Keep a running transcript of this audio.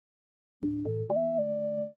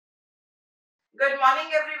Good morning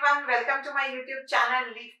everyone. Welcome to my YouTube channel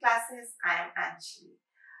Leaf Classes. I am Anjali.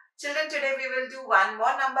 Children, today we will do one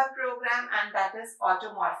more number program, and that is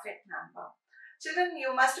automorphic number. Children,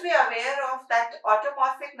 you must be aware of that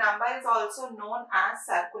automorphic number is also known as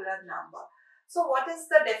circular number. So what is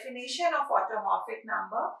the definition of automorphic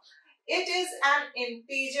number? It is an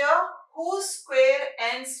integer whose square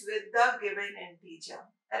ends with the given integer,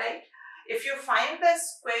 right? If you find the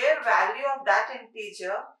square value of that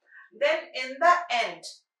integer, then in the end,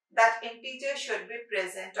 that integer should be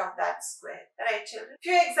present of that square, right children?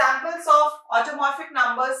 Few examples of automorphic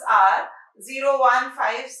numbers are 0, 1,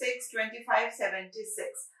 5, 6, 25, 76,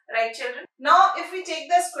 right children? Now if we take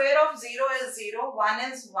the square of 0 is 0,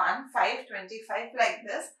 1 is 1, 5, 25 like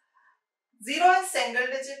this. 0 is single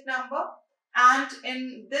digit number, and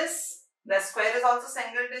in this the square is also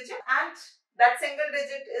single digit, and that single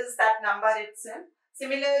digit is that number itself.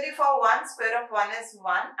 Similarly, for 1, square of 1 is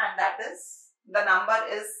 1, and that is the number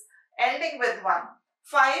is ending with 1.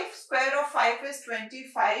 5, square of 5 is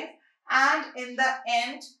 25, and in the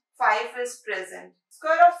end 5 is present.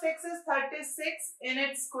 Square of 6 is 36, in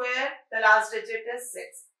its square the last digit is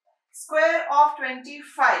 6. Square of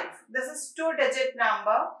 25, this is 2-digit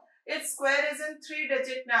number, its square is in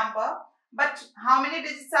 3-digit number, but how many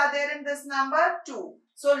digits are there in this number? 2.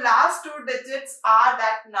 So last 2 digits are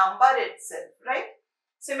that number itself, right?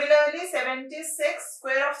 Similarly, 76,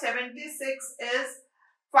 square of 76 is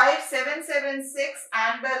 5776,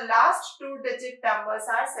 and the last 2-digit numbers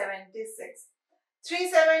are 76.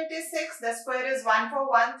 376, the square is 1 for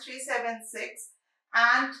 1, 376,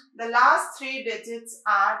 and the last 3 digits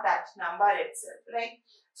are that number itself, right?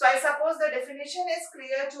 So I suppose the definition is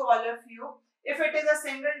clear to all of you. If it is a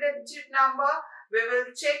single digit number, we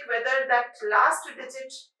will check whether that last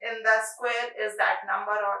digit in the square is that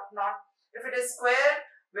number or not. If it is square,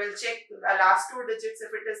 we'll check the last 2 digits.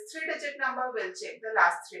 If it is 3-digit number, we'll check the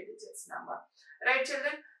last 3 digits number. Right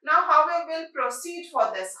children? Now how we will proceed for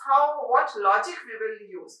this? What logic we will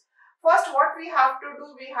use? First, what we have to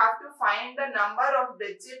do, we have to find the number of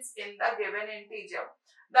digits in the given integer.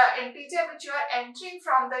 The integer which you are entering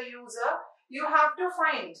from the user, you have to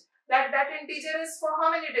find that integer is for how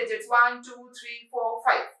many digits? 1, 2, 3, 4,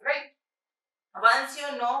 5, right? Once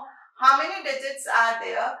you know how many digits are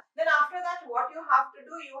there, then after that what you have to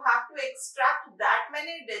do, you have to extract that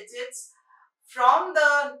many digits from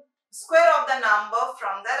the square of the number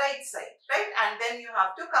from the right side, right? And then you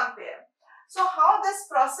have to compare. So how this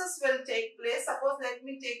process will take place? Suppose let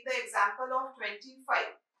me take the example of 25.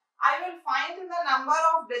 I will find the number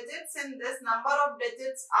of digits in this. Number of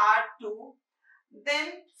digits are 2.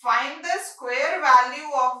 Then find the square value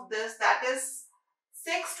of this, that is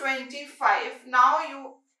 625. Now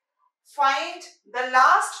you find the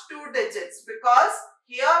last 2 digits, because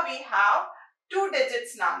here we have 2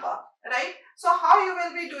 digits number, right? So how you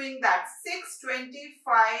will be doing that?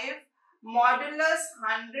 625 modulus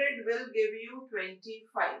 100 will give you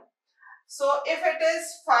 25. So if it is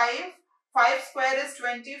 5 square is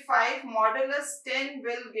 25, modulus 10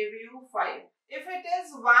 will give you 5. If it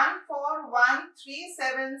is 1 4 1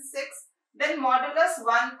 376, then modulus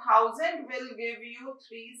 1000 will give you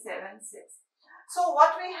 376. So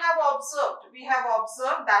what we have observed? We have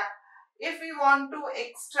observed that if we want to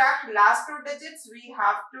extract last 2 digits, we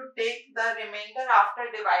have to take the remainder after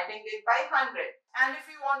dividing it by 100. And if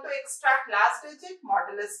we want to extract last digit,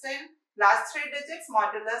 modulus 10, last 3 digits,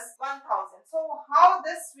 modulus 1000. So how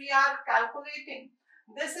this we are calculating?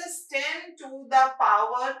 This is 10 to the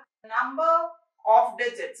power number of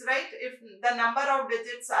digits, right? If the number of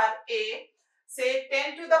digits are a, say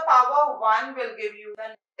 10 to the power 1 will give you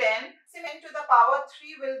the 10, 10 to the power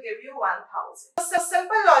 3 will give you 1000. So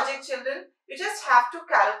simple logic children, you just have to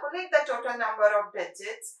calculate the total number of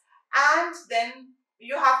digits, and then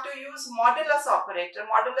you have to use modulus operator.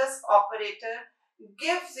 Modulus operator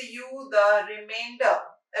gives you the remainder,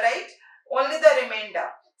 right? Only the remainder.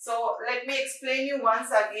 So let me explain you once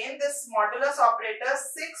again this modulus operator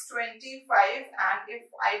 625, and if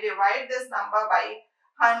I divide this number by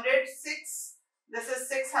 100, this is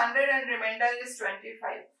 600 and remainder is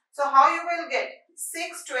 25. So how you will get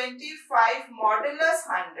 625 modulus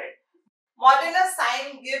 100. Modulus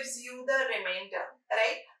sign gives you the remainder,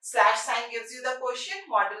 right? Slash sign gives you the quotient,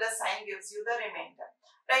 modulus sign gives you the remainder,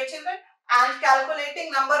 right children? And calculating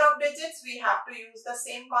number of digits, we have to use the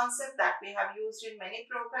same concept that we have used in many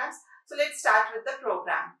programs. So let's start with the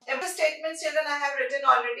program. Every statement children I have written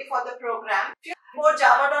already for the program. For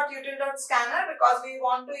java.util.scanner, because we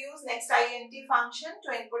want to use next int function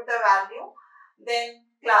to input the value. Then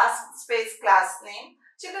class space class name.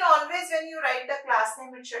 Children, always when you write the class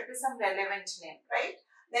name, it should be some relevant name, right?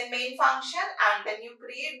 then main function, and then you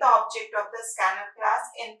create the object of the scanner class,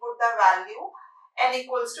 input the value n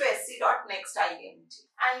equals to sc.nextInt,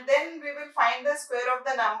 and then we will find the square of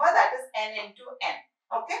the number, that is n into n.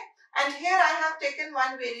 Okay, and here I have taken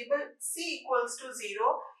one variable c equals to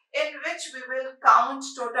 0, in which we will count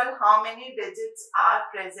total how many digits are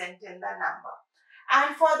present in the number,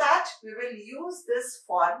 and for that we will use this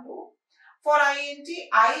for loop. For int,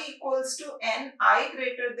 I equals to n, I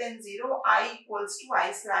greater than 0, I equals to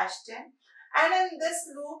I/10, and in this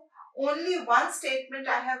loop only one statement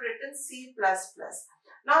I have written c++.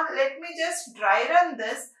 Now let me just dry run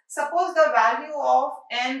this. Suppose the value of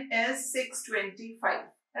n is 625,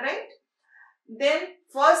 right? Then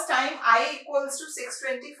first time I equals to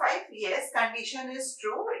 625, yes, condition is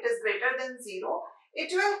true, it is greater than 0.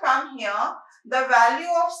 It will come here, the value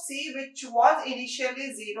of c which was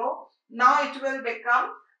initially 0, now it will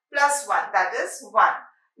become +1, that is 1.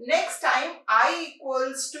 Next time I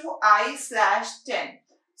equals to I/10.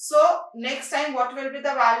 So next time what will be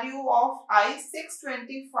the value of I?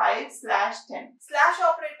 625/10. Slash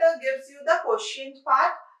operator gives you the quotient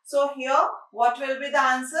part. So here what will be the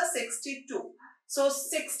answer? 62. So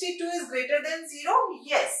 62 is greater than 0?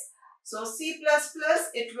 Yes. So C++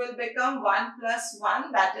 it will become 1 plus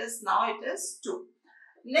 1, that is now it is 2.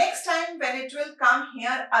 Next time when it will come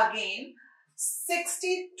here again,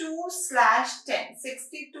 62/10.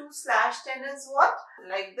 62/10 is what?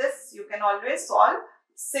 Like this you can always solve.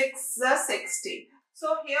 6 is 60.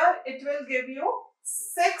 So here it will give you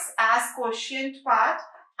 6 as quotient part,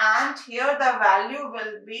 and here the value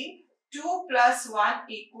will be 2 plus 1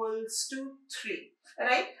 equals to 3,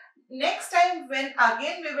 right? Next time when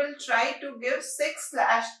again we will try to give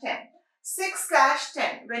 6/10.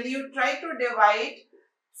 6/10, when you try to divide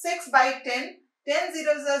 6 by 10, 10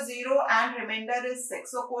 zeros are 0 and remainder is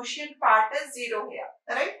 6. So quotient part is 0 here,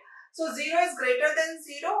 right? So 0 is greater than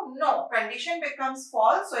 0? No, condition becomes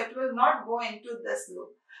false, so it will not go into this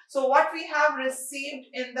loop. So what we have received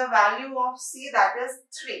in the value of c, that is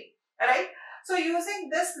 3, right? So using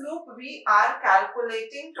this loop we are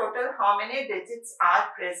calculating total how many digits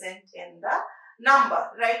are present in the number,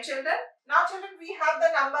 right children? Now children, we have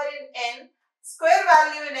the number in n, square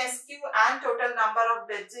value in SQ, and total number of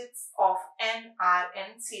digits of n are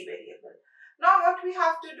in C variable. Now what we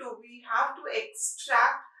have to do? We have to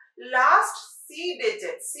extract last C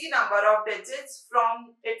digits, C number of digits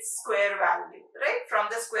from its square value, right? From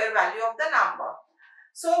the square value of the number.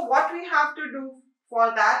 So what we have to do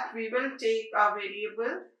for that? We will take a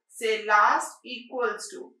variable, say last equals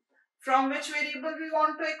to. From which variable we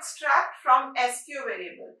want to extract? From SQ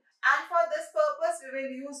variable. And for this purpose, we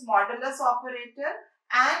will use modulus operator,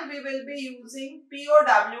 and we will be using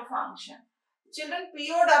POW function. Children,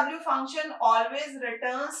 POW function always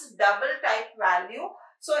returns double type value.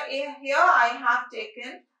 So here I have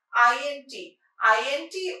taken int.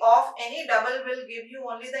 Int of any double will give you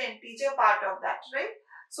only the integer part of that, right?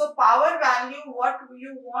 So power value, what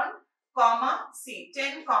you want, comma c,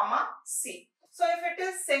 10 comma c. So if it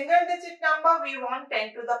is single digit number, we want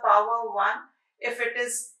 10 to the power 1. If it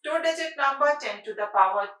is 2-digit number, 10 to the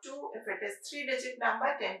power 2. If it is 3-digit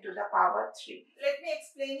number, 10 to the power 3. Let me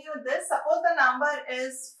explain you this. Suppose the number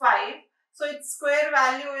is 5. So its square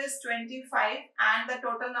value is 25 and the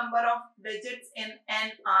total number of digits in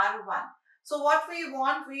n are 1. So what we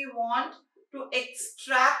want to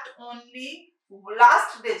extract only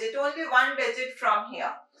last digit, only one digit from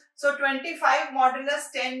here. So 25 modulus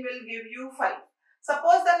 10 will give you 5.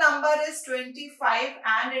 Suppose the number is 25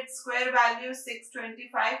 and its square value is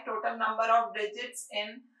 625, total number of digits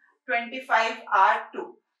in 25 are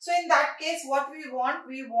 2. So in that case what we want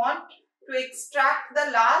to extract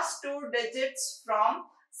the last two digits from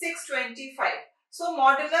 625. So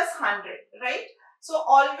modulus 100, right? So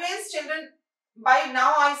always children, by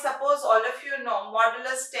now I suppose all of you know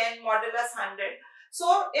modulus 10, modulus 100.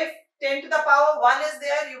 So if 10 to the power 1 is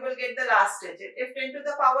there, you will get the last digit. If 10 to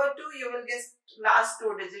the power 2, you will get last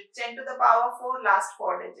 2 digits. 10 to the power 4, last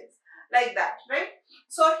 4 digits. Like that, right?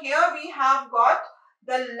 So here we have got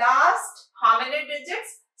the last how many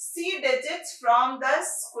digits? C digits from the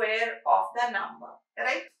square of the number,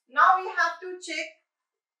 right? Now we have to check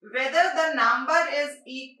whether the number is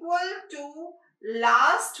equal to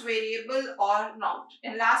last variable or not.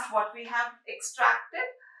 In last what we have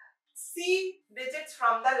extracted? C digits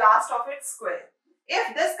from the last of its square.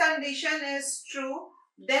 If this condition is true,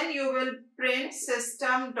 then you will print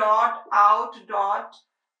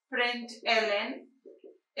System.out.println.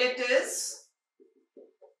 It is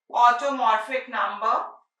automorphic number.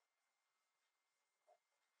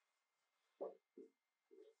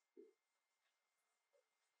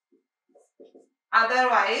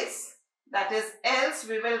 Otherwise, That is, else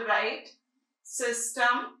we will write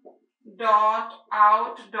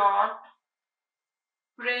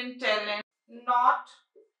System.out.println not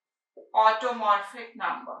automorphic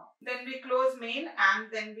number. Then we close main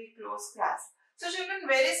and then we close class. So children,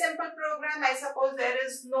 very simple program. I suppose there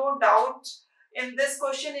is no doubt in this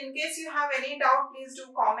question. In case you have any doubt, please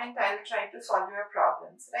do comment. I'll try to solve your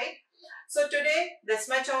problems, right? So today, this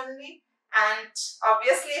much only. And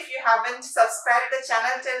obviously, if you haven't subscribed the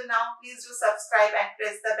channel till now, please do subscribe and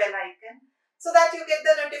press the bell icon so that you get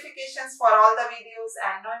the notifications for all the videos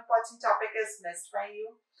and no important topic is missed by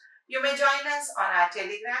you. You may join us on our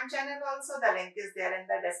Telegram channel also. The link is there in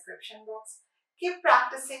the description box. Keep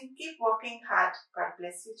practicing, keep working hard. God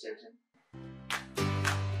bless you, children.